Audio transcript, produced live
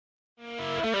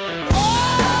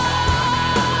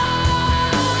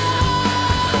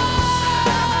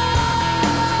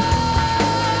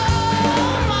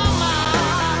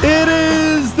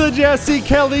Jesse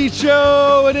Kelly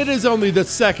Show, and it is only the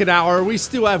second hour. We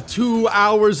still have 2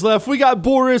 hours left. We got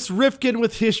Boris Rifkin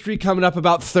with history coming up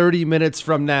about 30 minutes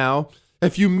from now.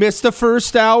 If you missed the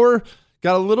first hour,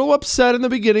 got a little upset in the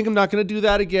beginning. I'm not going to do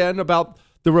that again about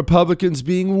the Republicans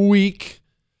being weak.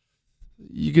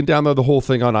 You can download the whole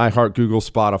thing on iHeart, Google,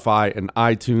 Spotify, and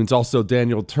iTunes. Also,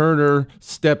 Daniel Turner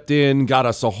stepped in, got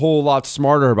us a whole lot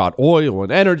smarter about oil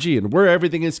and energy and where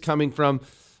everything is coming from.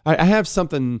 I have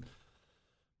something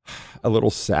a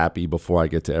little sappy before I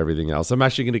get to everything else. I'm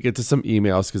actually going to get to some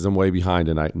emails because I'm way behind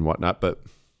tonight and whatnot, but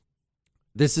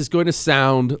this is going to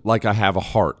sound like I have a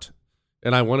heart,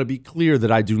 and I want to be clear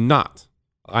that I do not.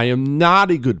 I am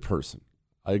not a good person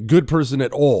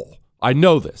at all. I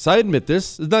know this. I admit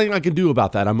this. There's nothing I can do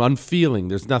about that. I'm unfeeling.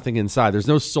 There's nothing inside. There's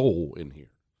no soul in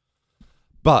here.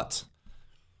 But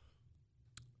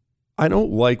I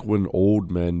don't like when old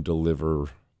men deliver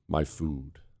my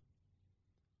food.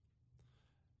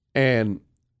 And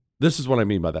this is what I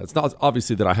mean by that. It's not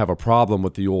obviously that I have a problem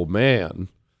with the old man.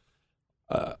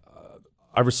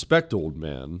 I respect old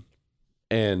men.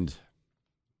 And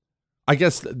I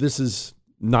guess this is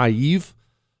naive,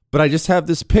 but I just have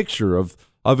this picture of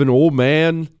an old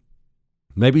man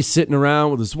maybe sitting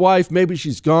around with his wife. Maybe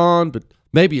she's gone, but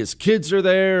maybe his kids are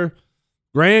there,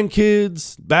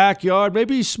 grandkids, backyard.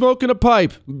 Maybe he's smoking a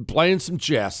pipe, playing some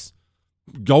chess,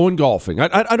 going golfing.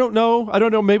 I don't know. I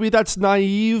don't know. Maybe that's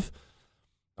naive.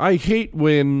 I hate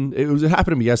when it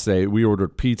happened to me yesterday. We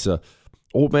ordered pizza.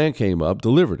 Old man came up,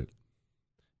 delivered it.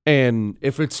 And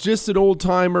if it's just an old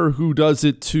timer who does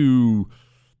it to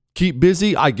keep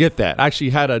busy, I get that. I actually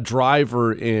had a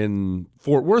driver in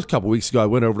Fort Worth a couple weeks ago. I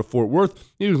went over to Fort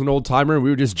Worth. He was an old timer, and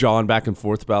we were just jawing back and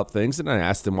forth about things. And I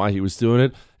asked him why he was doing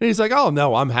it. And he's like, "Oh,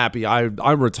 no, I'm happy.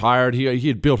 I'm retired." He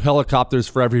had built helicopters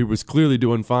forever. He was clearly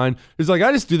doing fine. He's like,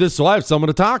 "I just do this so I have someone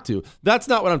to talk to." That's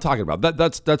not what I'm talking about.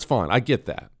 That's fine. I get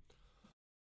that.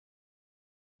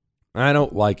 I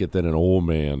don't like it that an old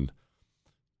man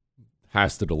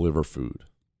has to deliver food.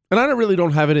 And I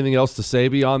don't have anything else to say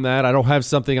beyond that. I don't have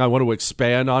something I want to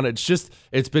expand on. It's just,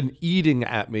 it's been eating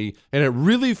at me, and it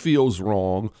really feels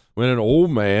wrong when an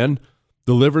old man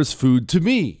delivers food to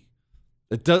me.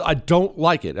 I don't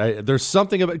like it. There's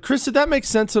something about it. Chris, did that make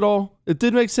sense at all? It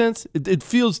did make sense? It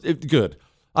feels good.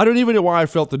 I don't even know why I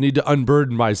felt the need to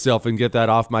unburden myself and get that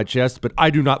off my chest, but I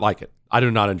do not like it. I do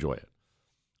not enjoy it.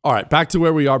 All right, back to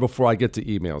where we are before I get to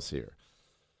emails here.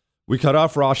 We cut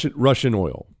off Russian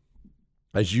oil.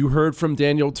 As you heard from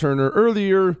Daniel Turner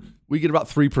earlier, we get about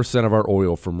 3% of our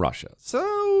oil from Russia.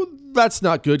 So that's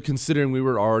not good considering we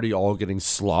were already all getting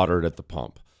slaughtered at the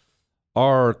pump.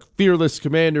 Our fearless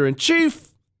commander-in-chief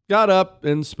got up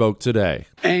and spoke today.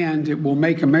 And it will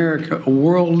make America a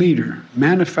world leader,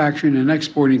 manufacturing and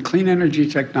exporting clean energy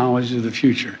technologies of the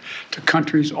future to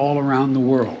countries all around the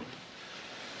world.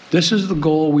 This is the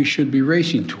goal we should be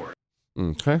racing toward.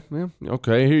 Okay, yeah,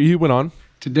 okay. He went on.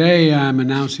 Today, I'm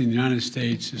announcing the United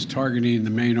States is targeting the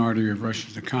main artery of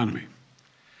Russia's economy.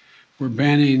 We're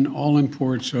banning all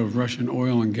imports of Russian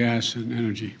oil and gas and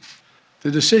energy.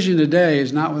 The decision today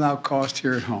is not without cost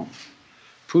here at home.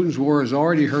 Putin's war is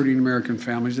already hurting American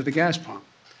families at the gas pump.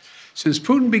 Since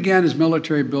Putin began his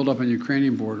military buildup on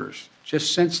Ukrainian borders,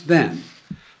 just since then,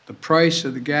 the price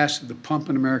of the gas at the pump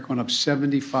in America went up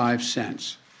 75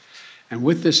 cents. And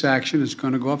with this action, it's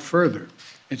going to go up further.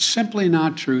 It's simply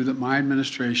not true that my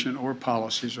administration or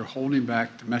policies are holding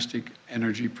back domestic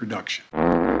energy production.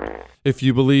 If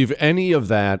you believe any of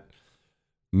that,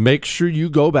 make sure you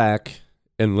go back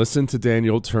and listen to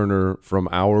Daniel Turner from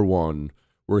hour one,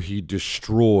 where he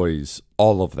destroys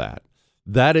all of that.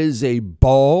 That is a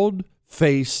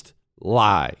bald-faced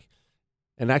lie.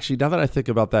 And actually, now that I think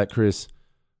about that, Chris,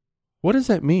 what does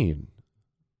that mean?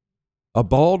 A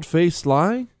bald-faced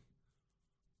lie?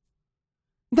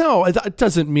 No, it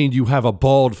doesn't mean you have a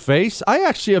bald face. I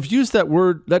actually have used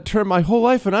that term my whole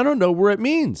life, and I don't know where it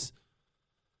means.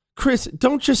 Chris,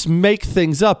 don't just make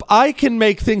things up. I can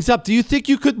make things up. Do you think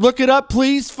you could look it up?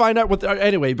 Please find out what...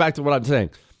 Anyway, back to what I'm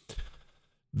saying.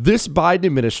 This Biden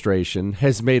administration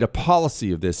has made a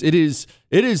policy of this. It is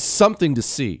something to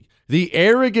see. The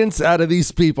arrogance out of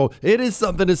these people, it is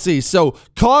something to see. So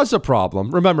cause a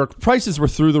problem. Remember, prices were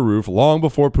through the roof long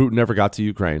before Putin ever got to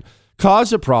Ukraine.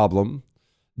 Cause a problem.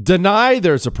 Deny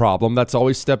there's a problem. That's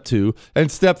always step 2.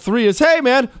 And step 3 is, hey,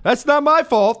 man, that's not my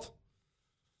fault.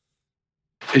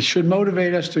 It should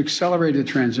motivate us to accelerate the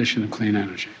transition to clean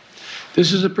energy.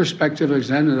 This is a perspective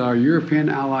that our European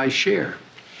allies share,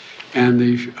 and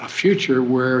the future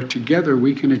where together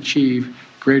we can achieve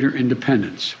greater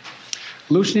independence.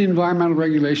 Loosening environmental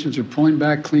regulations or pulling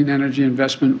back clean energy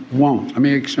investment will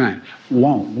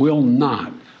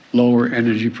not lower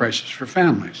energy prices for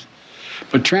families.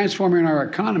 But transforming our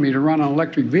economy to run on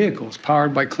electric vehicles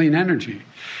powered by clean energy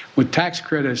with tax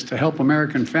credits to help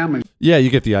American families. Yeah, you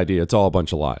get the idea. It's all a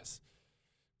bunch of lies.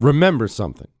 Remember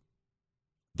something.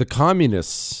 The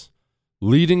communists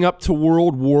leading up to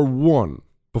World War I,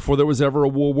 before there was ever a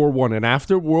World War I, and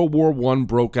after World War I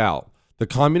broke out, the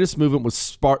communist movement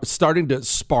was starting to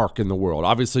spark in the world.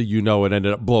 Obviously, you know it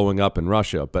ended up blowing up in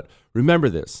Russia. But remember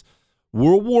this.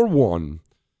 World War I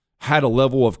had a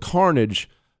level of carnage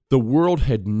the world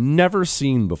had never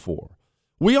seen before.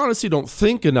 We honestly don't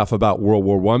think enough about World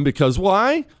War I because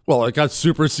why? Well, it got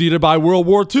superseded by World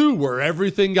War II, where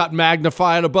everything got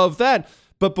magnified above that.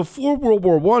 But before World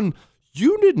War I,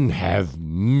 you didn't have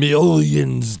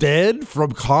millions dead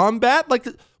from combat. Like,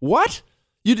 what?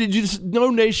 No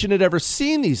nation had ever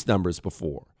seen these numbers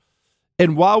before.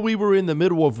 And while we were in the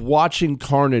middle of watching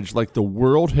carnage like the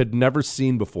world had never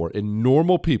seen before, and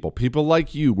normal people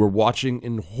like you, were watching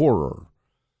in horror,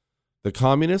 the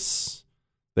communists,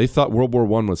 they thought World War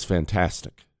I was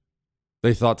fantastic.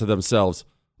 They thought to themselves,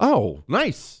 oh,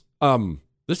 nice.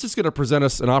 This is going to present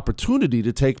us an opportunity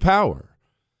to take power.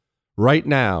 Right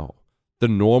now, the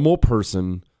normal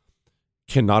person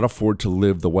cannot afford to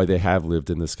live the way they have lived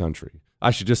in this country. I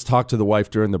should just talk to the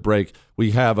wife during the break.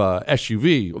 We have a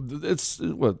SUV. It's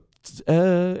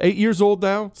 8 years old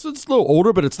now. So it's a little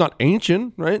older, but it's not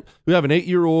ancient, right? We have an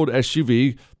 8-year-old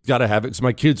SUV. Got to have it because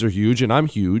my kids are huge and I'm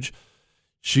huge.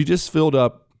 She just filled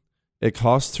up. It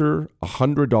cost her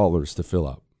 $100 to fill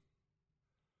up.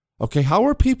 Okay, how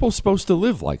are people supposed to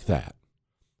live like that?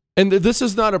 And this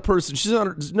is not a person,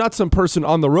 she's not some person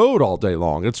on the road all day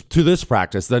long. It's to this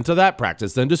practice, then to that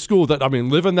practice, then to school.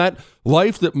 Living that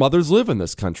life that mothers live in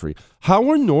this country. How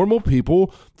are normal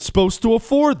people supposed to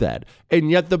afford that? And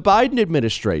yet the Biden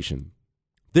administration,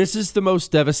 this is the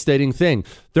most devastating thing.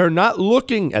 They're not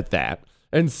looking at that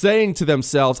and saying to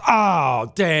themselves,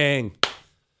 oh, dang,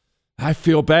 I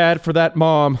feel bad for that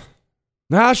mom.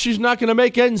 Now she's not going to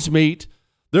make ends meet.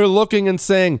 They're looking and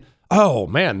saying, oh,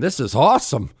 man, this is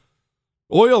awesome.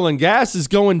 Oil and gas is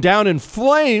going down in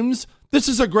flames. This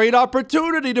is a great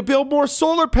opportunity to build more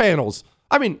solar panels.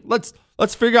 I mean, let's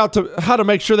figure out how to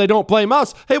make sure they don't blame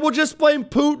us. Hey, we'll just blame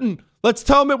Putin. Let's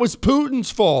tell them it was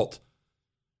Putin's fault.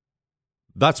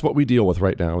 That's what we deal with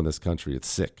right now in this country. It's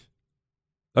sick.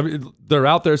 I mean, they're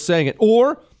out there saying it.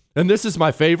 Or, and this is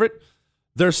my favorite,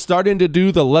 they're starting to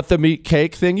do the let them eat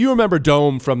cake thing. You remember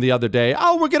Dome from the other day.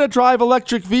 Oh, we're going to drive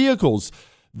electric vehicles.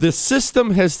 The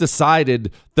system has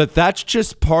decided that that's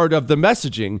just part of the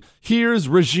messaging. Here's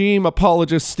regime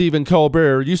apologist Stephen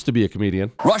Colbert, used to be a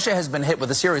comedian. Russia has been hit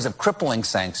with a series of crippling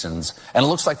sanctions, and it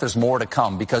looks like there's more to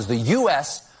come because the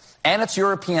U.S. and its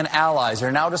European allies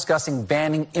are now discussing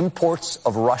banning imports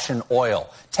of Russian oil.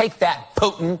 Take that,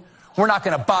 Putin. We're not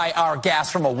going to buy our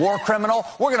gas from a war criminal.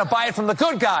 We're going to buy it from the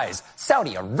good guys,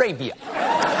 Saudi Arabia.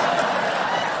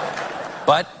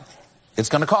 But it's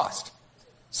going to cost.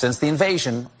 Since the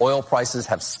invasion, oil prices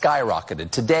have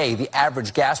skyrocketed. Today, the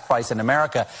average gas price in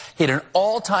America hit an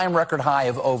all-time record high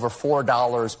of over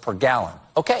 $4 per gallon.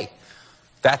 Okay,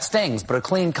 that stings, but a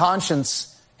clean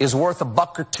conscience is worth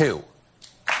 $1 or $2.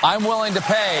 I'm willing to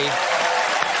pay.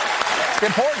 It's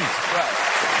important. Right.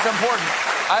 It's important.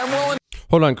 I'm willing.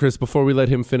 Hold on, Chris. Before we let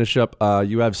him finish up,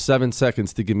 you have 7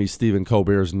 seconds to give me Stephen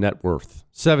Colbert's net worth.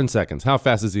 7 seconds. How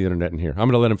fast is the internet in here? I'm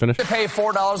going to let him finish. To pay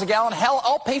 $4 a gallon. Hell,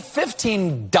 I'll pay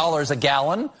 $15 a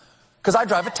gallon because I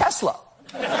drive a Tesla.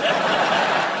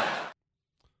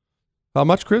 How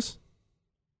much, Chris?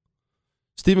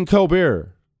 Stephen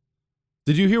Colbert.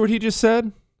 Did you hear what he just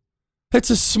said? It's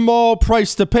a small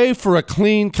price to pay for a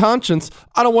clean conscience.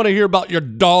 I don't want to hear about your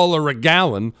 $1 a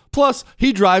gallon. Plus,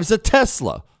 he drives a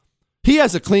Tesla. He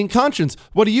has a clean conscience.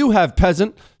 What do you have,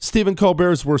 peasant? Stephen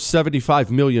Colbert is worth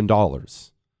 $75 million.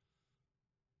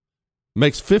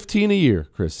 Makes $15 a year,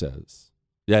 Chris says.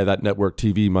 Yeah, that network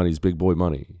TV money's big boy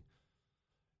money.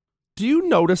 Do you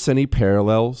notice any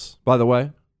parallels, by the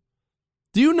way?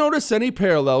 Do you notice any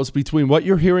parallels between what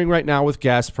you're hearing right now with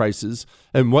gas prices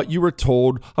and what you were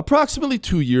told approximately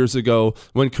 2 years ago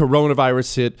when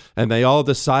coronavirus hit and they all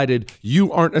decided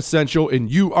you aren't essential and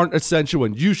you aren't essential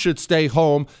and you should stay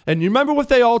home? And you remember what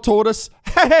they all told us?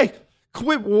 Hey,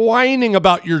 quit whining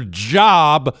about your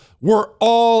job. We're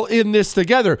all in this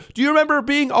together. Do you remember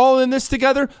being all in this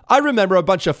together? I remember a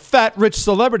bunch of fat, rich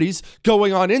celebrities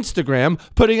going on Instagram,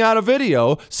 putting out a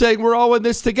video saying we're all in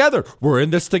this together. We're in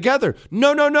this together.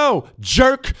 No,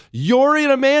 jerk. You're in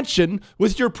a mansion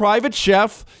with your private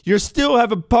chef. You're still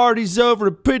having parties over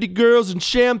to pretty girls and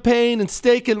champagne and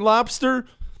steak and lobster.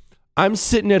 I'm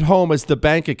sitting at home as the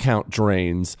bank account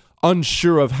drains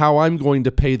unsure of how I'm going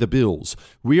to pay the bills.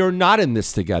 We are not in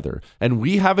this together. And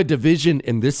we have a division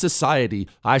in this society.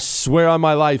 I swear on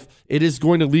my life, it is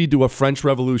going to lead to a French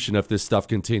Revolution if this stuff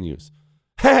continues.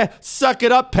 Heh, suck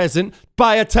it up, peasant.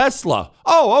 Buy a Tesla.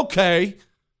 Oh, okay.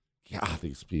 Yeah,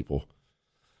 these people.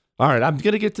 All right, I'm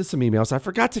going to get to some emails. I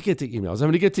forgot to get to emails. I'm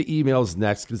going to get to emails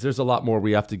next because there's a lot more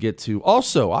we have to get to.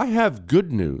 Also, I have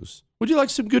good news. Would you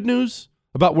like some good news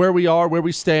about where we are, where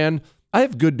we stand? I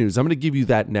have good news. I'm going to give you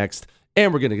that next,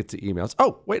 and we're going to get to emails.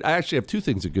 Oh, wait, I actually have two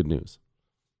things of good news.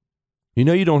 You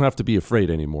know you don't have to be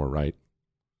afraid anymore, right?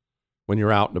 When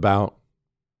you're out and about.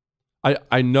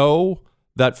 I know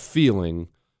that feeling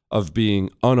of being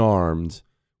unarmed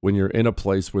when you're in a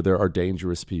place where there are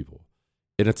dangerous people,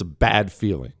 and it's a bad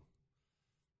feeling.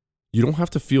 You don't have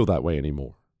to feel that way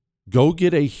anymore. Go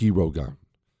get a hero gun.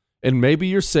 And maybe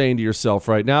you're saying to yourself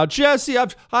right now, Jesse,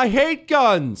 I hate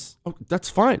guns. Oh, that's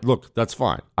fine. Look, that's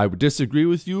fine. I would disagree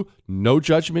with you. No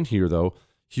judgment here, though.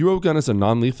 Hero gun is a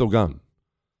non-lethal gun.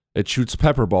 It shoots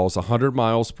pepper balls 100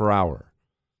 miles per hour.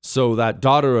 So that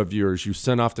daughter of yours you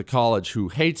sent off to college who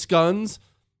hates guns,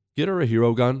 get her a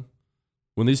hero gun.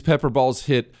 When these pepper balls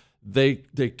hit, they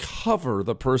cover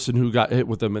the person who got hit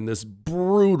with them in this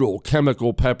brutal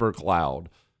chemical pepper cloud.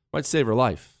 Might save her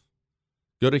life.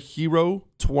 Go to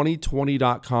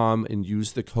hero2020.com and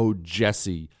use the code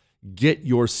Jesse. Get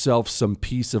yourself some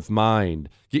peace of mind.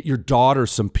 Get your daughter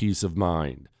some peace of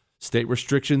mind. State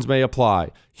restrictions may apply.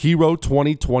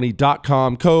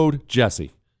 Hero2020.com, code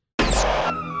Jesse.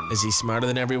 Is he smarter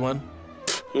than everyone?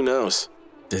 Who knows?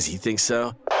 Does he think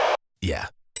so? Yeah.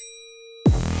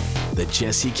 The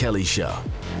Jesse Kelly Show.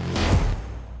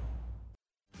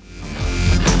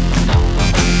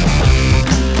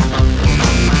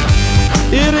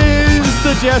 It is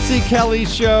the Jesse Kelly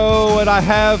Show, and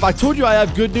I told you I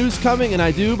have good news coming, and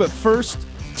I do, but first,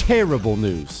 terrible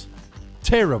news.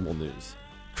 Terrible news.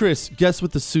 Chris, guess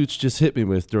what the suits just hit me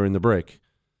with during the break?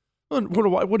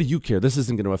 What do you care? This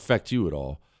isn't going to affect you at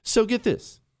all. So get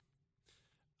this.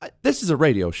 This is a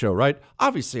radio show, right?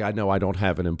 Obviously, I know I don't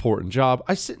have an important job.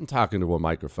 I sit and talk into a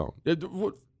microphone.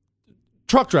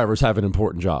 Truck drivers have an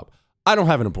important job. I don't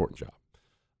have an important job.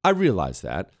 I realize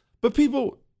that, but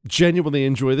people genuinely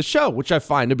enjoy the show, which I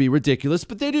find to be ridiculous,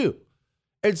 but they do.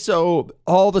 And so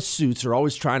all the suits are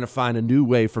always trying to find a new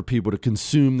way for people to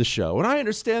consume the show. And I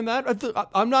understand that.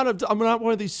 I'm not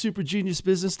one of these super genius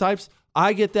business types.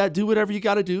 I get that. Do whatever you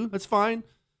got to do. That's fine.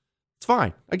 It's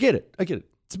fine. I get it.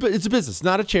 It's a business,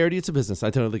 not a charity. It's a business. I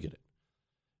totally get it.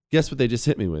 Guess what they just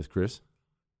hit me with, Chris?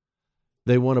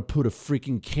 They want to put a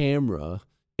freaking camera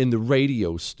in the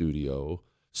radio studio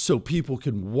so people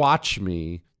can watch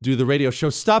me do the radio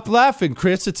show. Stop laughing,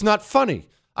 Chris. It's not funny.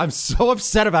 I'm so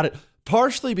upset about it.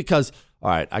 Partially because, all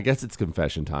right, I guess it's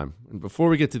confession time. And before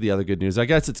we get to the other good news, I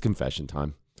guess it's confession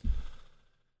time.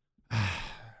 I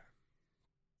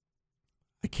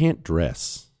can't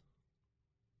dress.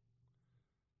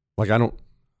 Like I don't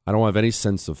have any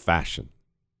sense of fashion.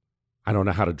 I don't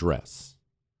know how to dress.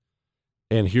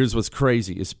 And here's what's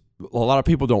crazy is a lot of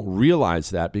people don't realize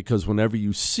that because whenever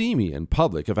you see me in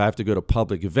public, if I have to go to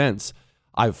public events,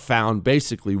 I've found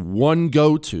basically one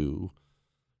go-to,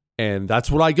 and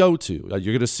that's what I go to. You're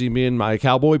going to see me in my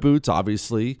cowboy boots,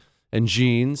 obviously, and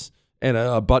jeans, and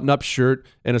a button-up shirt,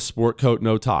 and a sport coat,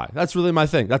 no tie. That's really my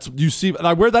thing. You see,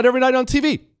 I wear that every night on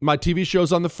TV. My TV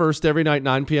show's on the 1st every night,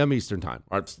 9 p.m. Eastern time.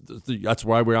 That's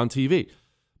where I wear on TV.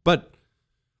 But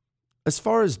as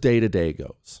far as day-to-day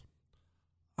goes,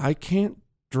 I can't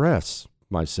dress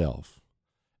myself.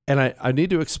 And I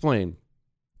need to explain.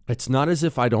 It's not as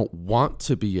if I don't want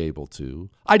to be able to.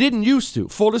 I didn't used to.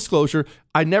 Full disclosure,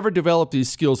 I never developed these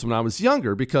skills when I was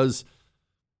younger because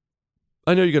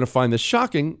I know you're going to find this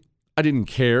shocking. I didn't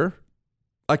care.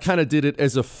 I kind of did it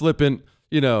as a flippant,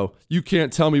 you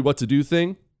can't tell me what to do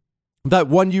thing. That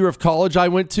 1 year of college I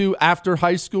went to after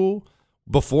high school,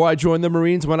 before I joined the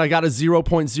Marines, when I got a 0.0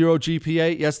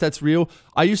 GPA, yes, that's real.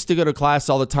 I used to go to class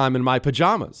all the time in my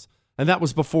pajamas. And that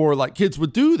was before kids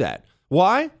would do that.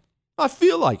 Why? I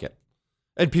feel like it.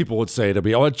 And people would say to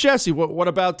me, "Oh, Jesse, what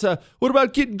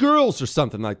about getting girls or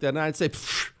something like that?" And I'd say, "I'm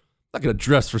not going to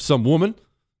dress for some woman."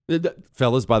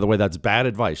 Fellas, by the way, that's bad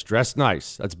advice. Dress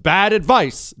nice. That's bad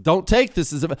advice. Don't take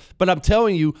this but I'm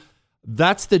telling you,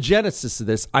 that's the genesis of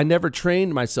this. I never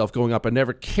trained myself going up. I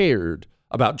never cared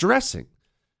about dressing.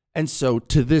 And so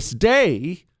to this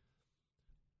day,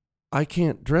 I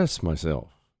can't dress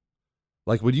myself.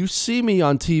 Like when you see me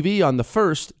on TV on the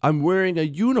 1st, I'm wearing a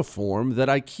uniform that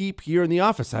I keep here in the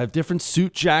office. I have different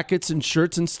suit jackets and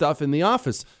shirts and stuff in the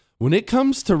office. When it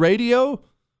comes to radio,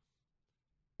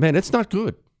 man, it's not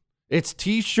good. It's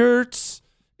T-shirts.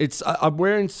 I'm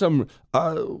wearing some,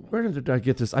 where did I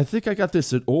get this? I think I got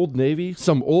this at Old Navy,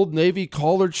 some Old Navy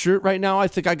collared shirt right now. I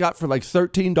think I got for like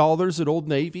 $13 at Old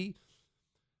Navy.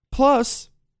 Plus,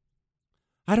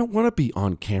 I don't want to be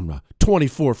on camera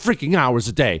 24 freaking hours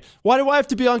a day. Why do I have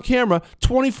to be on camera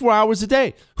 24 hours a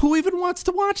day? Who even wants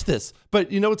to watch this?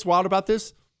 But you know what's wild about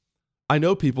this? I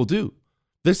know people do.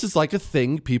 This is like a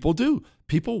thing people do.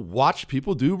 People watch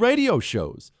people do radio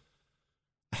shows.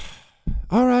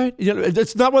 All right. You know,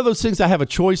 it's not one of those things I have a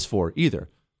choice for either.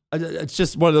 It's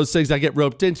just one of those things I get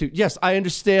roped into. Yes, I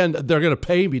understand they're going to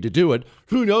pay me to do it.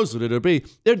 Who knows what it'll be?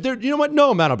 You know what?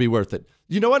 No amount will be worth it.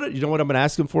 You know what I'm going to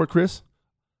ask them for, Chris?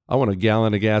 I want a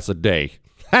gallon of gas a day.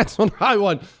 That's what I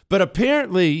want. But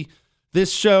apparently,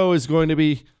 this show is going to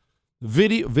be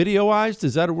videoized.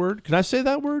 Is that a word? Can I say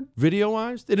that word?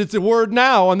 Videoized? And it's a word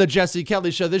now on the Jesse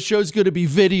Kelly Show. This show's going to be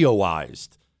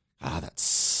videoized. That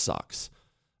sucks.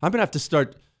 I'm going to have to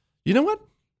start. You know what?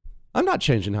 I'm not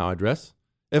changing how I dress.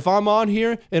 If I'm on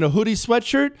here in a hoodie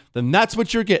sweatshirt, then that's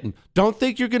what you're getting. Don't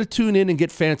think you're going to tune in and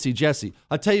get fancy Jesse.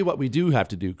 I'll tell you what we do have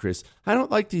to do, Chris. I don't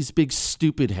like these big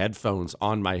stupid headphones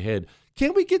on my head.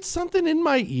 Can't we get something in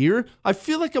my ear? I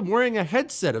feel like I'm wearing a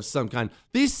headset of some kind.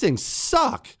 These things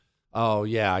suck. Oh,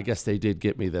 yeah, I guess they did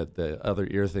get me the other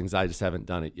ear things. I just haven't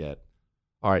done it yet.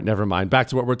 All right, never mind. Back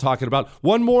to what we're talking about.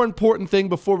 One more important thing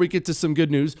before we get to some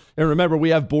good news. And remember, we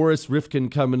have Boris Rifkin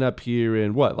coming up here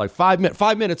in like 5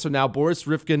 minutes from now. Boris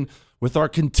Rifkin with our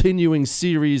continuing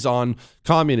series on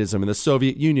communism and the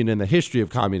Soviet Union and the history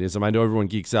of communism. I know everyone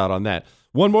geeks out on that.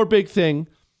 One more big thing.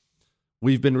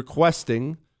 We've been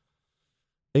requesting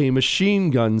a machine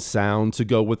gun sound to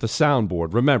go with the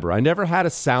soundboard. Remember, I never had a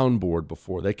soundboard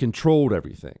before. They controlled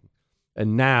everything.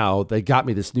 And now they got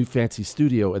me this new fancy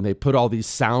studio, and they put all these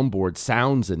soundboard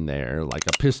sounds in there, like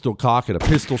a pistol cock and a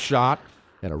pistol shot,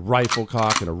 and a rifle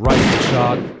cock and a rifle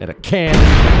shot, and a cannon,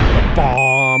 and a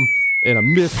bomb, and a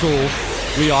missile.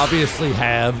 We obviously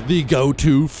have the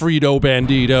go-to Frito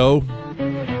Bandito.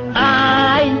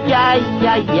 Ay, ay,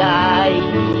 ay,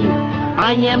 ay.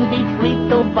 I am the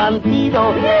Frito Bandito.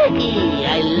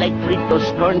 I like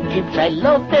Fritos corn chips. I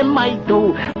love them, I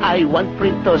do. I want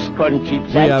Fritos corn chips.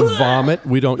 We have Vomit.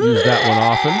 We don't use that one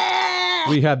often.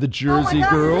 We have the Jersey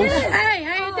Girls. Hey,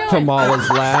 how you doing? Kamala's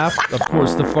Laugh. Of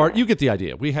course, the fart. You get the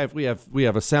idea. We have a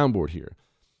soundboard here.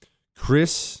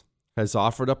 Chris has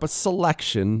offered up a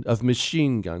selection of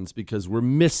machine guns because we're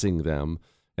missing them.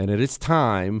 And it is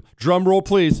time. Drum roll,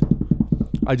 please.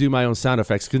 I do my own sound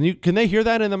effects. Can they hear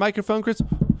that in the microphone, Chris?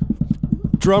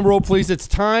 Drum roll, please. It's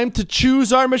time to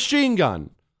choose our machine gun.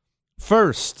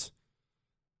 First,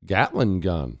 Gatling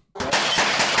gun.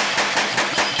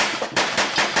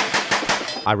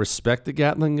 I respect the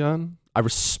Gatling gun. I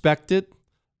respect it.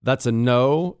 That's a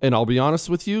no. And I'll be honest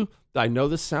with you. I know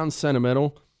this sounds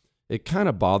sentimental. It kind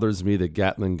of bothers me that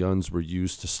Gatling guns were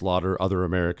used to slaughter other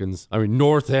Americans. I mean,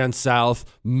 North and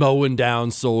South, mowing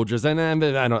down soldiers. And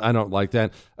I don't like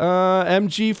that.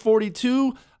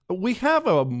 MG42, we have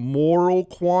a moral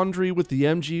quandary with the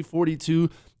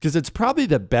MG42 because it's probably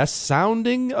the best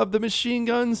sounding of the machine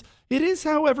guns. It is,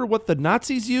 however, what the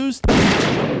Nazis used.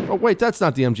 Oh, wait, that's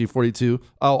not the MG42.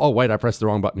 Oh, wait, I pressed the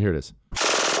wrong button. Here it is.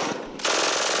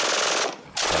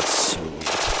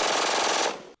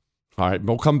 All right,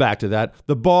 we'll come back to that.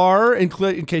 The bar, in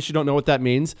case you don't know what that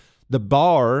means, the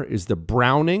bar is the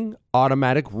Browning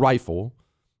automatic rifle.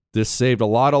 This saved a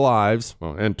lot of lives,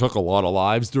 and took a lot of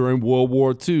lives during World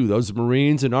War II. Those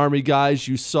Marines and Army guys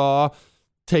you saw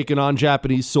taking on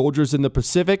Japanese soldiers in the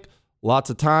Pacific, lots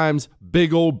of times,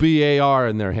 big old BAR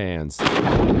in their hands.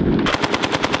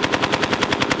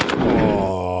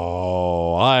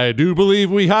 Oh, I do believe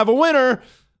we have a winner.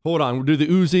 Hold on, we'll do the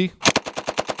Uzi.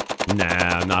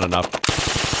 Nah, not enough.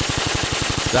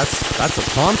 That's a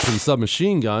Thompson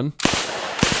submachine gun.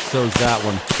 So's that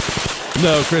one.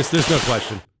 No, Chris, there's no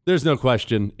question. There's no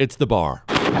question. It's the bar.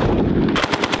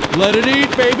 Let it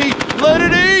eat, baby. Let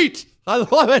it eat. I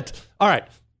love it. All right.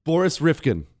 Boris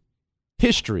Rifkin.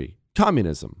 History.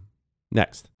 Communism.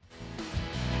 Next.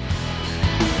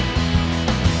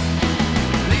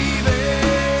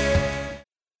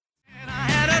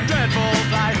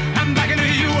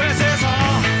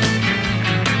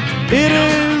 It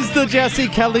is the Jesse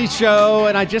Kelly Show,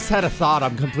 and I just had a thought.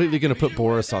 I'm completely going to put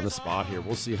Boris on the spot here.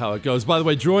 We'll see how it goes. By the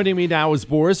way, joining me now is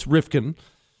Boris Rifkin,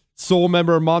 sole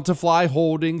member of Montefly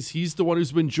Holdings. He's the one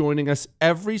who's been joining us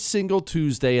every single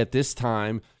Tuesday at this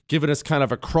time, giving us kind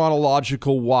of a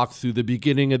chronological walk through the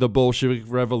beginning of the Bolshevik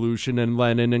Revolution and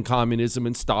Lenin and communism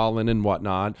and Stalin and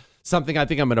whatnot. Something I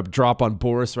think I'm going to drop on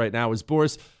Boris right now is,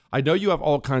 Boris, I know you have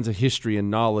all kinds of history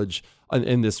and knowledge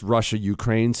in this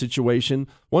Russia-Ukraine situation.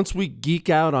 Once we geek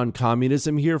out on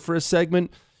communism here for a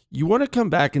segment, you want to come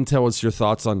back and tell us your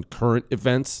thoughts on current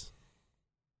events?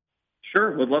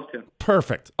 Sure, would love to.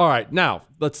 Perfect. All right, now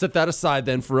let's set that aside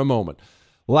then for a moment.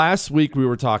 Last week we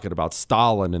were talking about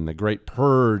Stalin and the Great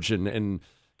Purge, and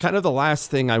kind of the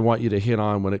last thing I want you to hit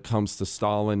on when it comes to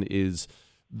Stalin is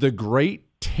the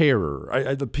Great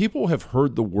Terror. The people have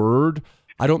heard the word.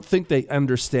 I don't think they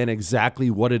understand exactly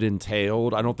what it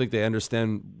entailed. I don't think they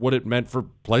understand what it meant for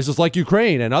places like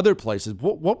Ukraine and other places.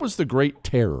 What was the Great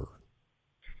Terror?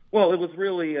 Well, it was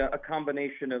really a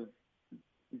combination of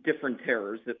different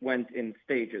terrors that went in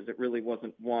stages. It really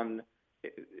wasn't one.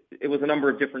 It was a number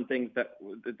of different things that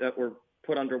were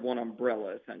put under one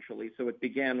umbrella, essentially. So it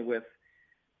began with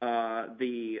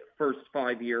the first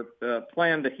 5-year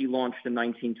plan that he launched in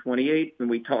 1928, and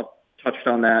we touched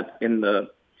on that in the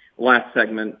last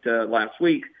segment last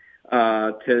week,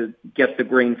 to get the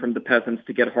grain from the peasants,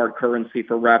 to get hard currency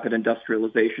for rapid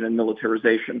industrialization and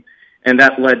militarization. And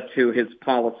that led to his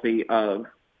policy of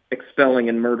expelling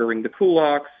and murdering the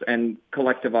kulaks and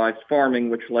collectivized farming,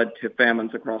 which led to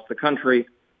famines across the country.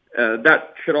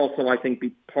 That should also, I think,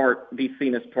 be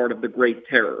seen as part of the Great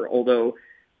Terror, although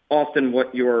often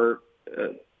what you're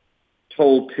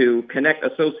told to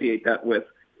associate that with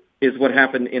is what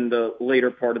happened in the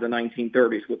later part of the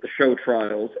 1930s with the show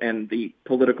trials and the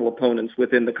political opponents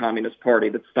within the Communist Party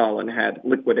that Stalin had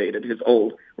liquidated, his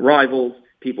old rivals,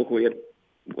 people who he had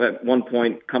at one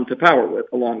point come to power with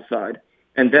alongside.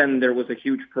 And then there was a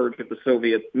huge purge of the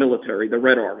Soviet military, the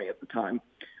Red Army at the time.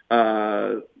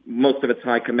 Most of its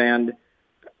high command,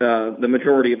 the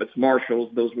majority of its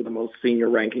marshals, those were the most senior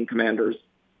ranking commanders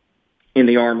in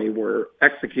the army, were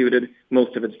executed,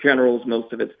 most of its generals,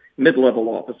 most of its mid-level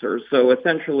officers. So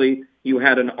essentially, you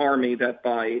had an army that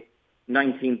by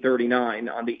 1939,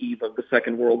 on the eve of the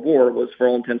Second World War, was for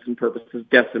all intents and purposes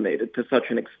decimated to such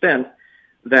an extent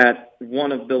that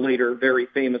one of the later very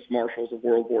famous marshals of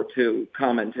World War II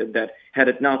commented that had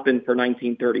it not been for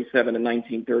 1937 and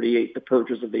 1938, the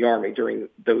purges of the army during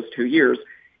those 2 years,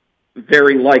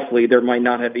 very likely there might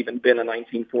not have even been a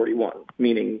 1941,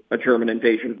 meaning a German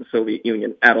invasion of the Soviet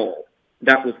Union at all.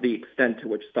 That was the extent to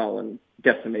which Stalin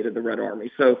decimated the Red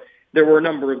Army. So there were a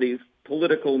number of these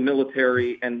political,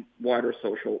 military, and wider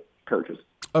social purges.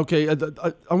 Okay, I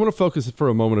want to focus for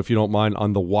a moment, if you don't mind,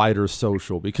 on the wider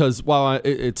social, because while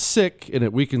it's sick and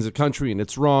it weakens the country and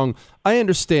it's wrong, I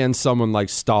understand someone like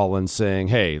Stalin saying,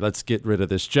 hey, let's get rid of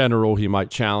this general, he might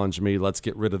challenge me. Let's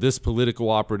get rid of this political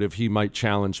operative, he might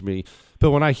challenge me.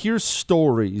 But when I hear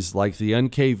stories like the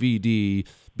NKVD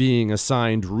being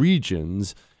assigned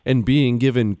regions and being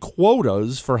given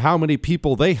quotas for how many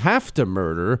people they have to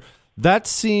murder, that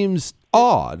seems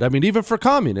odd. I mean, even for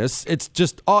communists, it's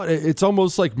just odd. It's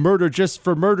almost like murder just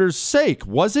for murder's sake.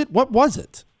 Was it? What was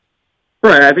it?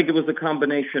 Right. I think it was a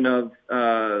combination of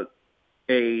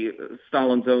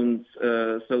Stalin's own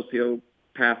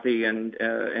sociopathy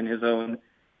and his own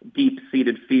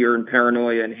deep-seated fear and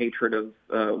paranoia and hatred of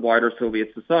wider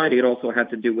Soviet society. It also had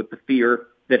to do with the fear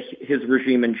that his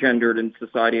regime engendered in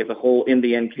society as a whole, in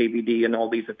the NKVD and all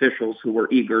these officials who were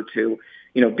eager to,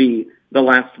 be the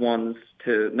last ones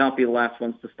to not be the last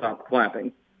ones to stop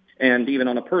clapping. And even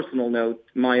on a personal note,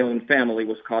 my own family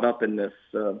was caught up in this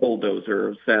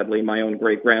bulldozer. Sadly, my own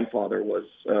great-grandfather was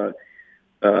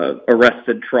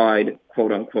arrested, tried,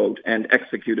 quote unquote, and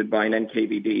executed by an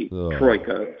NKVD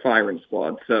troika firing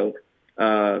squad. So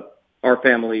our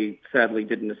family sadly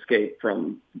didn't escape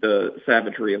from the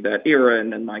savagery of that era.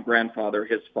 And then my grandfather,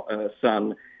 his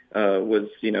son, was,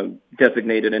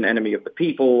 designated an enemy of the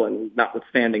people. And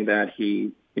notwithstanding that,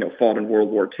 he, fought in World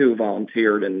War II,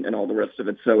 volunteered, and all the rest of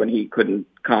it. So, and he couldn't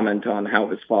comment on how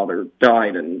his father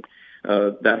died and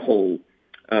that whole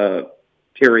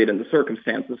period and the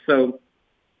circumstances. So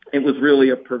it was really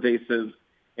a pervasive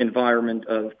environment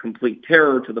of complete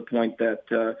terror, to the point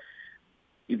that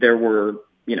there were,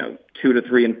 2 to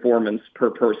 3 informants per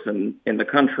person in the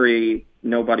country.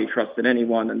 Nobody trusted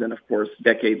anyone. And then, of course,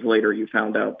 decades later, you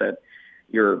found out that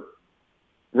your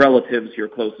relatives, your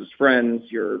closest friends,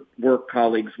 your work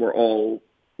colleagues were all,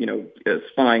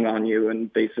 spying on you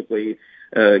and basically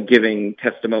giving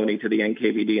testimony to the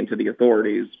NKVD and to the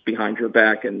authorities behind your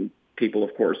back. And people,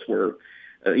 of course, were,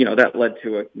 that led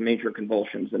to major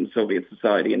convulsions in Soviet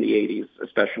society in the 80s,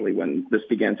 especially when this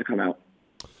began to come out.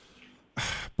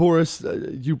 Boris,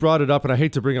 you brought it up, and I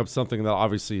hate to bring up something that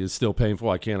obviously is still painful,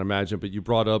 I can't imagine, but you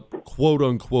brought up,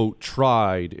 quote-unquote,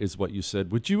 tried, is what you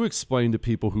said. Would you explain to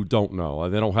people who don't know,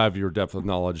 they don't have your depth of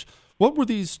knowledge, What were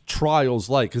these trials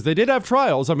like? Because they did have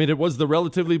trials. I mean, it was the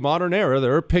relatively modern era.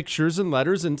 There are pictures and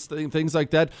letters and things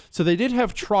like that. So they did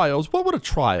have trials. What would a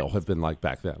trial have been like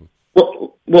back then?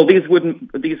 Well, these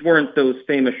weren't those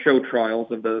famous show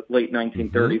trials of the late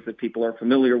 1930s that people are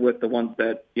familiar with. The ones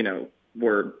that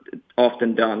were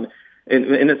often done.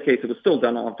 In this case, it was still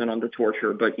done often under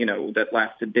torture, but that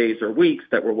lasted days or weeks,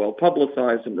 that were well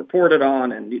publicized and reported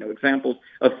on, and examples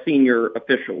of senior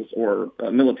officials or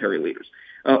military leaders.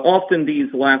 Often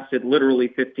these lasted literally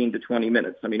 15 to 20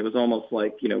 minutes. I mean, it was almost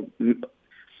like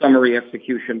summary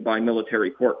execution by military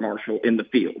court-martial in the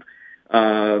field.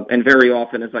 And very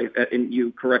often, and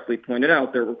you correctly pointed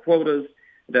out, there were quotas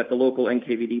that the local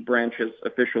NKVD branches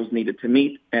officials needed to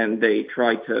meet, and they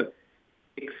tried to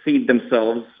exceed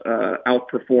themselves,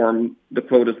 outperform the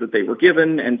quotas that they were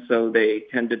given, and so they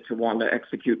tended to want to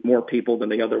execute more people than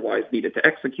they otherwise needed to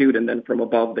execute, and then from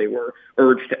above they were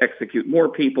urged to execute more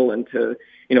people and to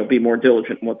be more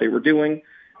diligent in what they were doing,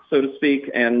 so to speak.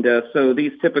 And so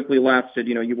these typically lasted,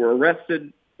 you were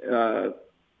arrested, knock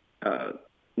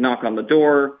on the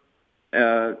door,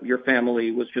 your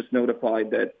family was just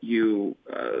notified that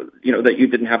that you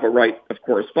didn't have a right of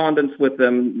correspondence with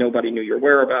them, nobody knew your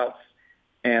whereabouts,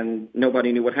 and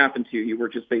nobody knew what happened to you. You were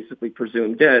just basically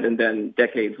presumed dead. And then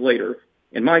decades later,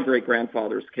 in my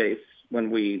great-grandfather's case,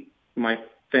 when my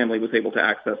family was able to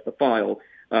access the file,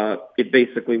 it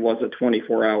basically was a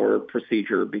 24-hour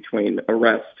procedure between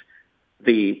arrest,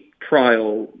 the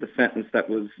trial, the sentence that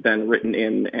was then written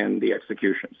in, and the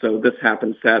execution. So this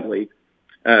happened, sadly,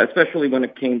 especially when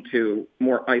it came to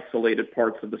more isolated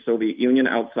parts of the Soviet Union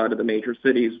outside of the major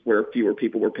cities where fewer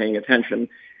people were paying attention.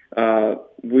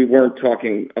 We weren't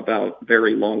talking about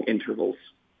very long intervals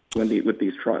with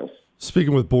these trials.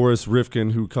 Speaking with Boris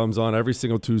Rifkin, who comes on every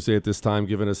single Tuesday at this time,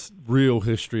 giving us real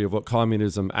history of what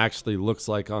communism actually looks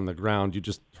like on the ground. You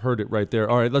just heard it right there.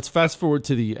 All right, let's fast forward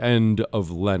to the end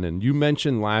of Lenin. You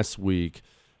mentioned last week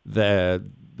that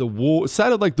it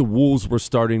sounded like the wolves were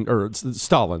starting, or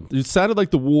Stalin. It sounded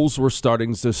like the wolves were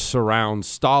starting to surround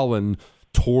Stalin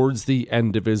towards the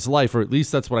end of his life, or at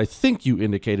least that's what I think you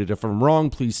indicated. If I'm wrong,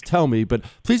 please tell me, but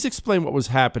please explain what was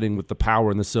happening with the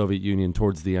power in the Soviet Union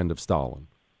towards the end of Stalin.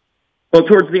 Well,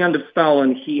 towards the end of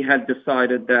Stalin, he had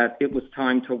decided that it was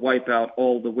time to wipe out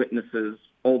all the witnesses,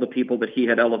 all the people that he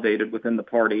had elevated within the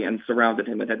party and surrounded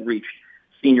him and had reached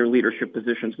senior leadership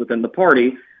positions within the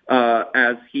party,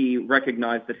 as he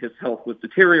recognized that his health was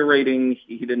deteriorating.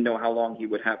 He didn't know how long he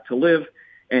would have to live,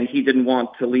 and he didn't want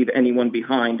to leave anyone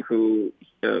behind who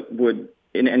would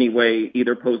in any way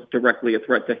either pose directly a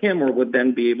threat to him or would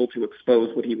then be able to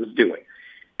expose what he was doing.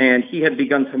 And he had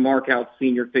begun to mark out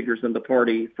senior figures in the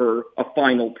party for a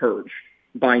final purge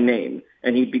by name.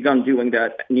 And he'd begun doing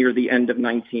that near the end of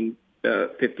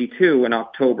 1952. In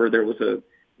October, there was a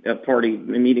party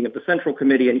meeting of the Central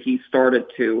Committee, and he started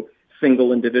to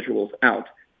single individuals out.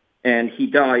 And he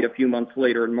died a few months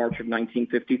later in March of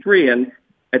 1953. And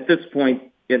at this point,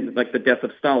 in like the Death of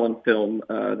Stalin film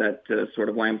that sort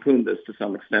of lampooned this to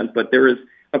some extent, but there is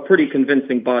a pretty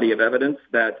convincing body of evidence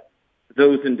that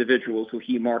those individuals who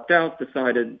he marked out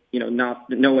decided, not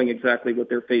knowing exactly what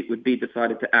their fate would be,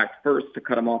 decided to act first to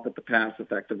cut him off at the pass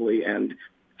effectively and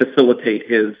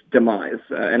facilitate his demise.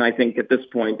 And I think at this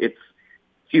point,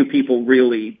 few people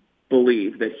really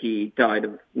believe that he died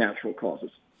of natural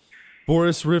causes.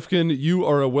 Boris Rifkin, you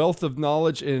are a wealth of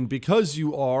knowledge, and because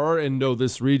you are and know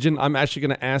this region, I'm actually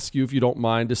going to ask you, if you don't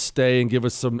mind, to stay and give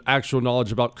us some actual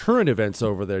knowledge about current events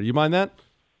over there. Do you mind that?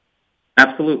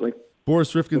 Absolutely.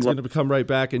 Boris Rifkin's going to come right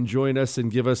back and join us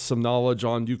and give us some knowledge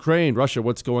on Ukraine, Russia,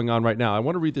 what's going on right now. I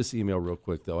want to read this email real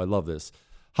quick, though. I love this.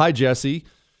 Hi, Jesse.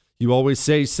 You always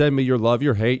say, send me your love,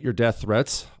 your hate, your death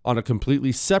threats. On a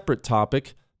completely separate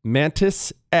topic,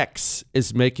 Mantis X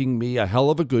is making me a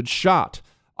hell of a good shot.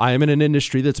 I am in an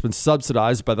industry that's been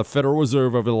subsidized by the Federal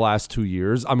Reserve over the last 2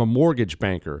 years. I'm a mortgage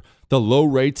banker. The low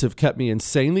rates have kept me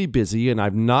insanely busy, and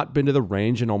I've not been to the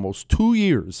range in almost 2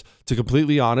 years. To be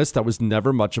completely honest, I was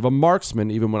never much of a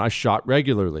marksman, even when I shot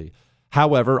regularly.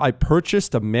 However, I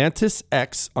purchased a Mantis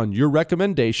X on your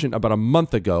recommendation about a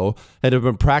month ago and have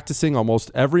been practicing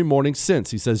almost every morning since.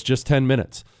 He says just 10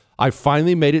 minutes. I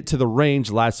finally made it to the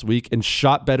range last week and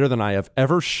shot better than I have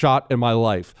ever shot in my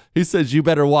life. He says, you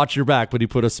better watch your back, but he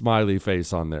put a smiley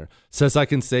face on there. Says I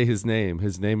can say his name.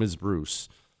 His name is Bruce.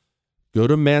 Go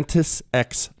to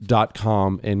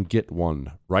mantisx.com and get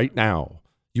one right now.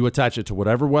 You attach it to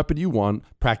whatever weapon you want.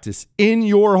 Practice in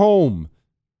your home.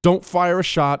 Don't fire a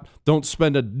shot. Don't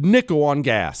spend a nickel on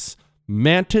gas.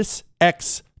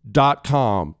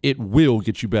 mantisx.com. It will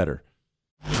get you better.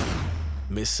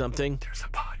 Miss something? There's a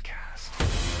podcast.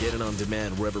 Get it on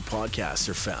demand wherever podcasts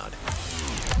are found.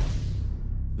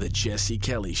 The Jesse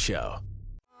Kelly Show.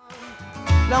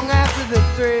 Long after the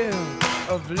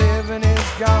thrill of living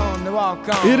is gone, to walk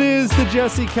on. It is the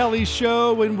Jesse Kelly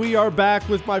Show, and we are back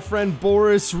with my friend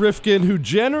Boris Rifkin, who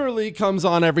generally comes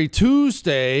on every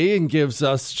Tuesday and gives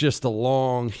us just a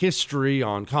long history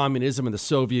on communism and the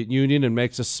Soviet Union and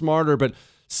makes us smarter. But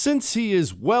since he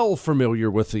is well familiar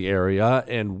with the area,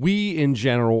 and we in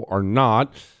general are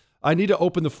not, I need to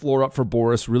open the floor up for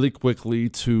Boris really quickly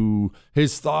to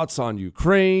his thoughts on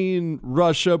Ukraine,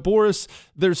 Russia. Boris,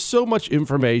 there's so much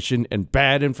information and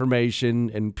bad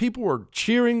information, and people are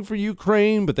cheering for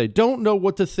Ukraine, but they don't know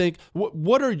what to think.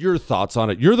 What are your thoughts on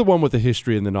it? You're the one with the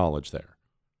history and the knowledge there.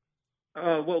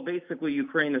 Well, basically,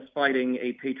 Ukraine is fighting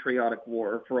a patriotic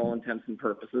war for all intents and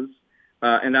purposes,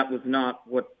 and that was not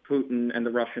what Putin and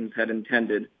the Russians had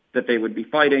intended that they would be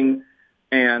fighting.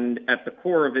 And at the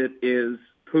core of it is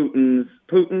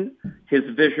Putin, his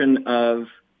vision of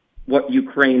what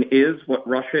Ukraine is, what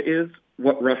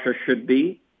Russia should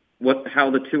be, how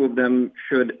the two of them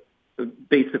should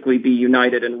basically be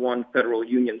united in one federal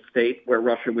union state where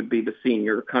Russia would be the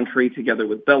senior country together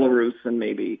with Belarus and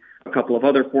maybe a couple of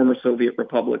other former Soviet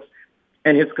republics,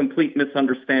 and his complete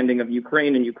misunderstanding of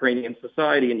Ukraine and Ukrainian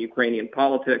society and Ukrainian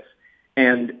politics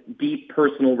and deep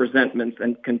personal resentments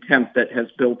and contempt that has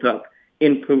built up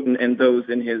in Putin and those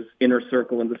in his inner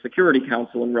circle in the Security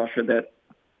Council in Russia that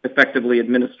effectively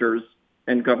administers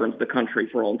and governs the country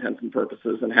for all intents and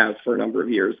purposes and has for a number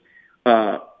of years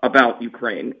about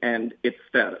Ukraine and its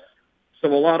status.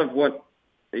 So a lot of what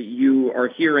you are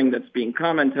hearing that's being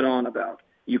commented on about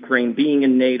Ukraine being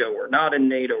in NATO or not in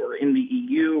NATO or in the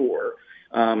EU or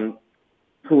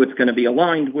who it's going to be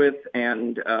aligned with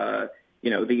and,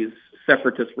 these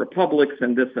separatist republics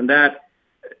and this and that,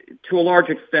 to a large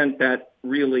extent, that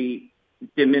really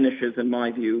diminishes, in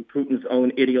my view, Putin's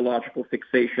own ideological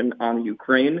fixation on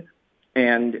Ukraine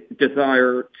and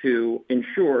desire to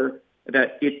ensure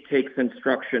that it takes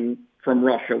instruction from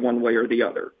Russia one way or the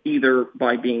other, either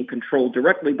by being controlled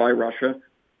directly by Russia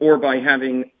or by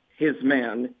having his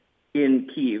man in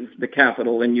Kyiv, the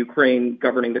capital in Ukraine,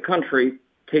 governing the country,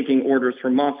 taking orders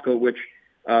from Moscow, which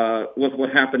was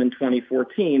what happened in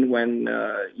 2014 when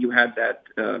you had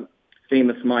that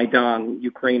famous Maidan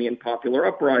Ukrainian popular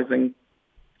uprising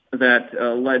that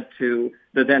led to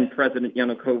the then President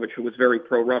Yanukovych, who was very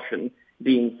pro-Russian,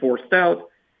 being forced out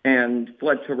and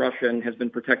fled to Russia and has been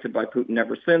protected by Putin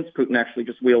ever since. Putin actually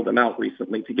just wheeled him out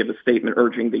recently to give a statement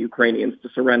urging the Ukrainians to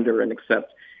surrender and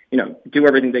accept, do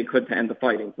everything they could to end the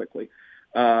fighting quickly.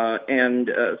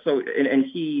 And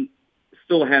he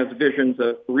still has visions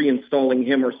of reinstalling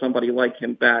him or somebody like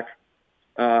him back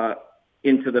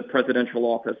into the presidential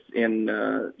office in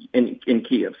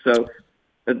Kyiv. So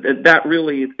that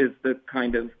really is the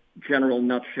kind of general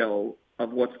nutshell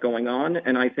of what's going on.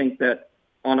 And I think that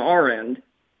on our end,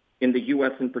 in the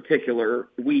U.S. in particular,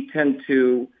 we tend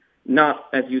to not,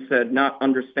 as you said, not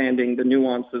understanding the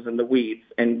nuances and the weeds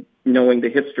and knowing the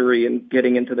history and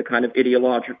getting into the kind of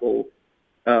ideological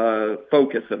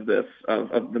focus of this,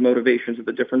 of the motivations of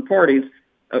the different parties,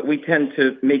 we tend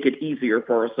to make it easier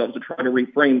for ourselves to try to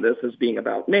reframe this as being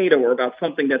about NATO or about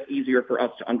something that's easier for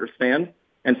us to understand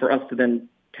and for us to then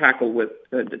tackle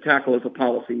as a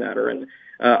policy matter. And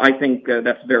I think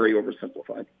that's very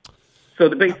oversimplified. So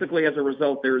basically, as a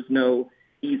result, there's no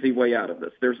easy way out of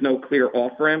this. There's no clear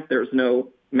off-ramp. There's no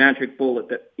magic bullet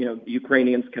that the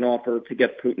Ukrainians can offer to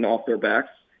get Putin off their backs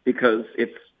because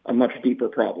it's a much deeper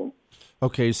problem.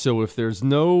 Okay, so if there's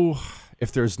no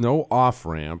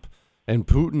off-ramp, and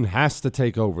Putin has to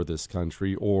take over this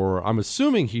country, or I'm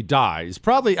assuming he dies,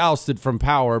 probably ousted from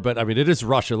power, but I mean, it is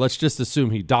Russia. Let's just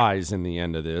assume he dies in the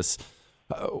end of this.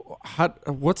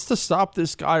 What's to stop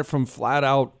this guy from flat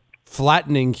out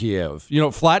flattening Kiev,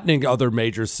 flattening other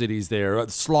major cities there,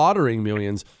 slaughtering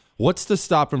millions? What's to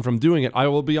stop him from doing it? I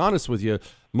will be honest with you.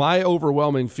 My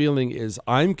overwhelming feeling is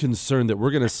I'm concerned that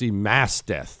we're going to see mass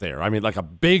death there. I mean, like a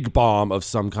big bomb of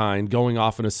some kind going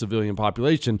off in a civilian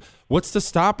population. What's to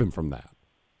stop him from that?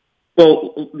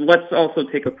 Well, let's also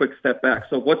take a quick step back.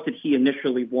 So what did he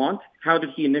initially want? How did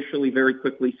he initially very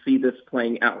quickly see this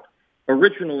playing out?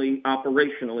 Originally,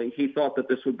 operationally, he thought that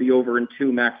this would be over in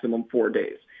 2, maximum 4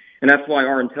 days. And that's why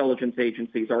our intelligence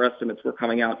agencies, our estimates were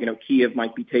coming out. Kyiv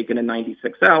might be taken in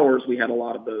 96 hours. We had a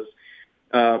lot of those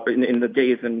in the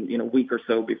days and week or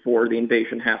so before the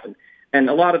invasion happened. And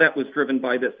a lot of that was driven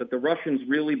by this, that the Russians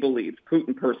really believed,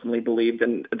 Putin personally believed,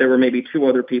 and there were maybe 2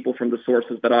 other people from the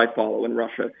sources that I follow in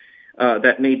Russia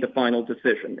that made the final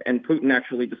decision. And Putin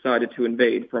actually decided to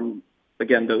invade from,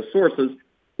 again, those sources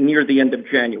near the end of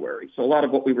January. So a lot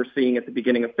of what we were seeing at the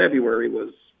beginning of February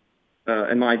was,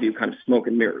 in my view, kind of smoke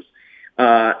and mirrors.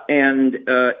 And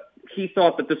he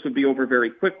thought that this would be over very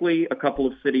quickly. A couple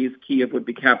of cities, Kyiv would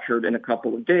be captured in a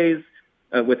couple of days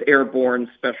with airborne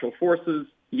special forces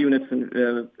units,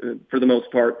 for the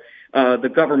most part.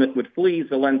 The government would flee.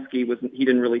 Zelensky he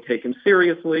didn't really take him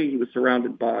seriously. He was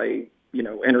surrounded by,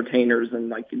 entertainers,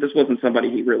 and this wasn't somebody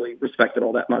he really respected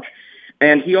all that much.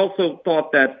 And he also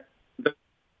thought that the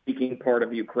speaking part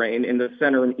of Ukraine, in the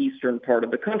center and eastern part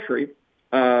of the country,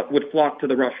 would flock to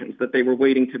the Russians, that they were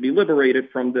waiting to be liberated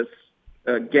from this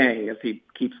gang, as he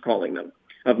keeps calling them,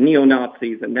 of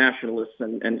neo-Nazis and nationalists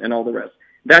and all the rest.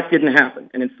 That didn't happen.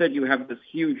 And instead you have this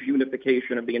huge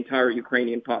unification of the entire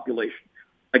Ukrainian population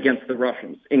against the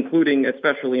Russians, including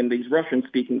especially in these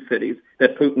Russian-speaking cities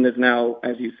that Putin is now,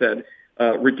 as you said,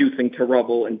 reducing to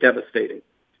rubble and devastating.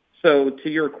 So to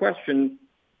your question,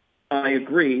 I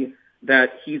agree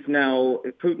that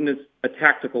Putin is a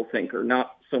tactical thinker,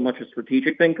 not so much a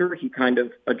strategic thinker. He kind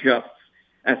of adjusts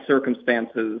as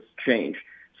circumstances change.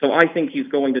 So I think he's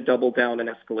going to double down and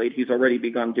escalate. He's already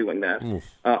begun doing that.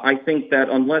 I think that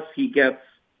unless he gets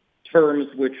terms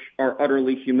which are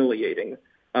utterly humiliating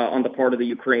on the part of the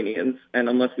Ukrainians, and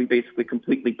unless we basically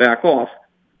completely back off,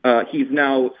 he's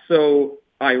now so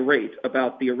irate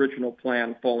about the original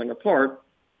plan falling apart,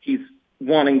 he's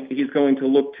going to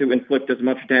look to inflict as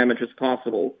much damage as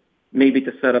possible, maybe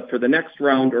to set up for the next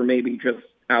round, or maybe just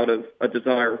out of a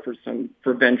desire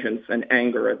for vengeance and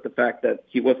anger at the fact that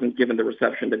he wasn't given the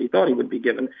reception that he thought he would be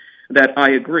given. That I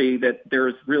agree that there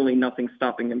is really nothing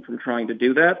stopping him from trying to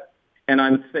do that. And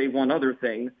I would say one other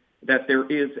thing, that there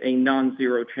is a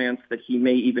non-zero chance that he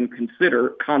may even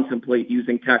contemplate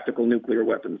using tactical nuclear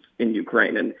weapons in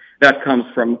Ukraine. And that comes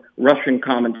from Russian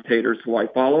commentators who I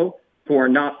follow, who are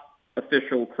not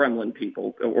official Kremlin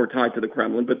people or tied to the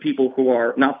Kremlin, but people who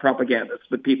are not propagandists,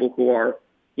 but people who are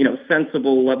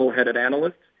sensible, level-headed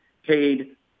analysts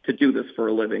paid to do this for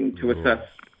a living, to assess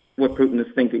what Putin is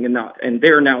thinking and not. And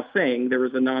they're now saying there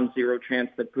is a non-zero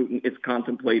chance that Putin is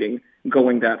contemplating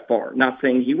going that far. Not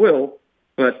saying he will,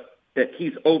 but that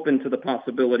he's open to the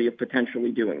possibility of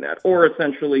potentially doing that, or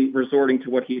essentially resorting to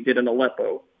what he did in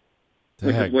Aleppo,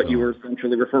 which is what you were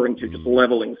essentially referring to, just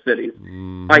leveling cities.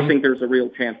 I think there's a real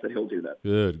chance that he'll do that.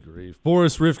 Good grief.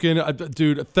 Boris Rifkin,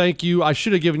 dude, thank you. I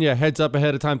should have given you a heads up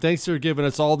ahead of time. Thanks for giving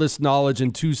us all this knowledge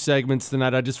in 2 segments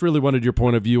tonight. I just really wanted your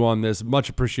point of view on this. Much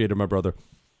appreciated, my brother.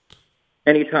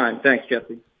 Anytime. Thanks,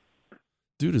 Jesse.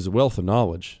 Dude is a wealth of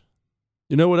knowledge.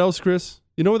 You know what else, Chris?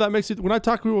 You know what that makes it? When I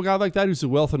talk to a guy like that who's a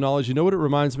wealth of knowledge, you know what it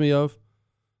reminds me of?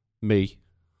 Me.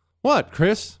 What,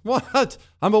 Chris? What?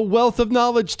 I'm a wealth of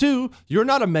knowledge, too. You're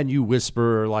not a menu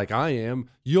whisperer like I am.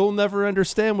 You'll never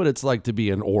understand what it's like to be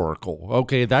an oracle.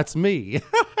 Okay, that's me.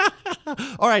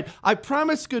 All right, I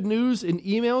promised good news in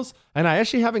emails, and I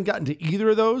actually haven't gotten to either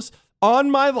of those.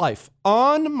 On my life.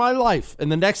 In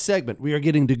the next segment, we are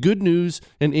getting to good news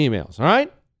and emails. All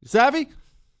right? You savvy?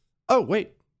 Oh,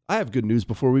 wait. I have good news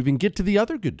before we even get to the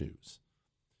other good news.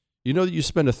 You know that you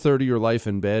spend a third of your life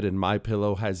in bed, and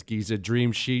MyPillow has Giza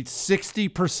Dream Sheets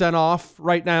 60% off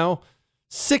right now.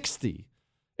 60.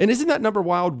 And isn't that number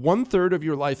wild? 1/3 of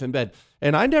your life in bed.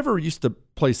 And I never used to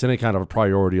place any kind of a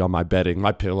priority on my bedding,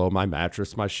 my pillow, my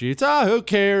mattress, my sheets. Who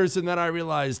cares? And then I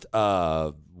realized,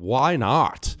 why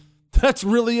not? That's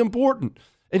really important.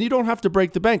 And you don't have to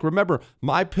break the bank. Remember,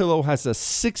 MyPillow has a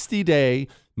 60-day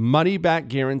money-back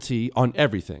guarantee on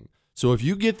everything. So if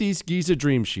you get these Giza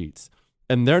Dream Sheets,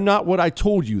 and they're not what I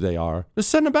told you they are, just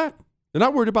send them back. They're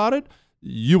not worried about it.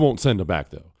 You won't send them back,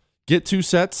 though. Get 2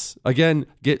 sets. Again,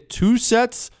 get 2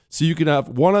 sets so you can have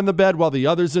one on the bed while the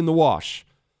other's in the wash.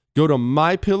 Go to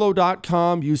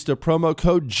MyPillow.com, use the promo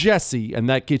code Jesse, and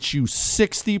that gets you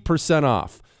 60%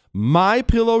 off.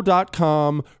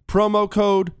 MyPillow.com, promo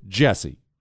code Jesse.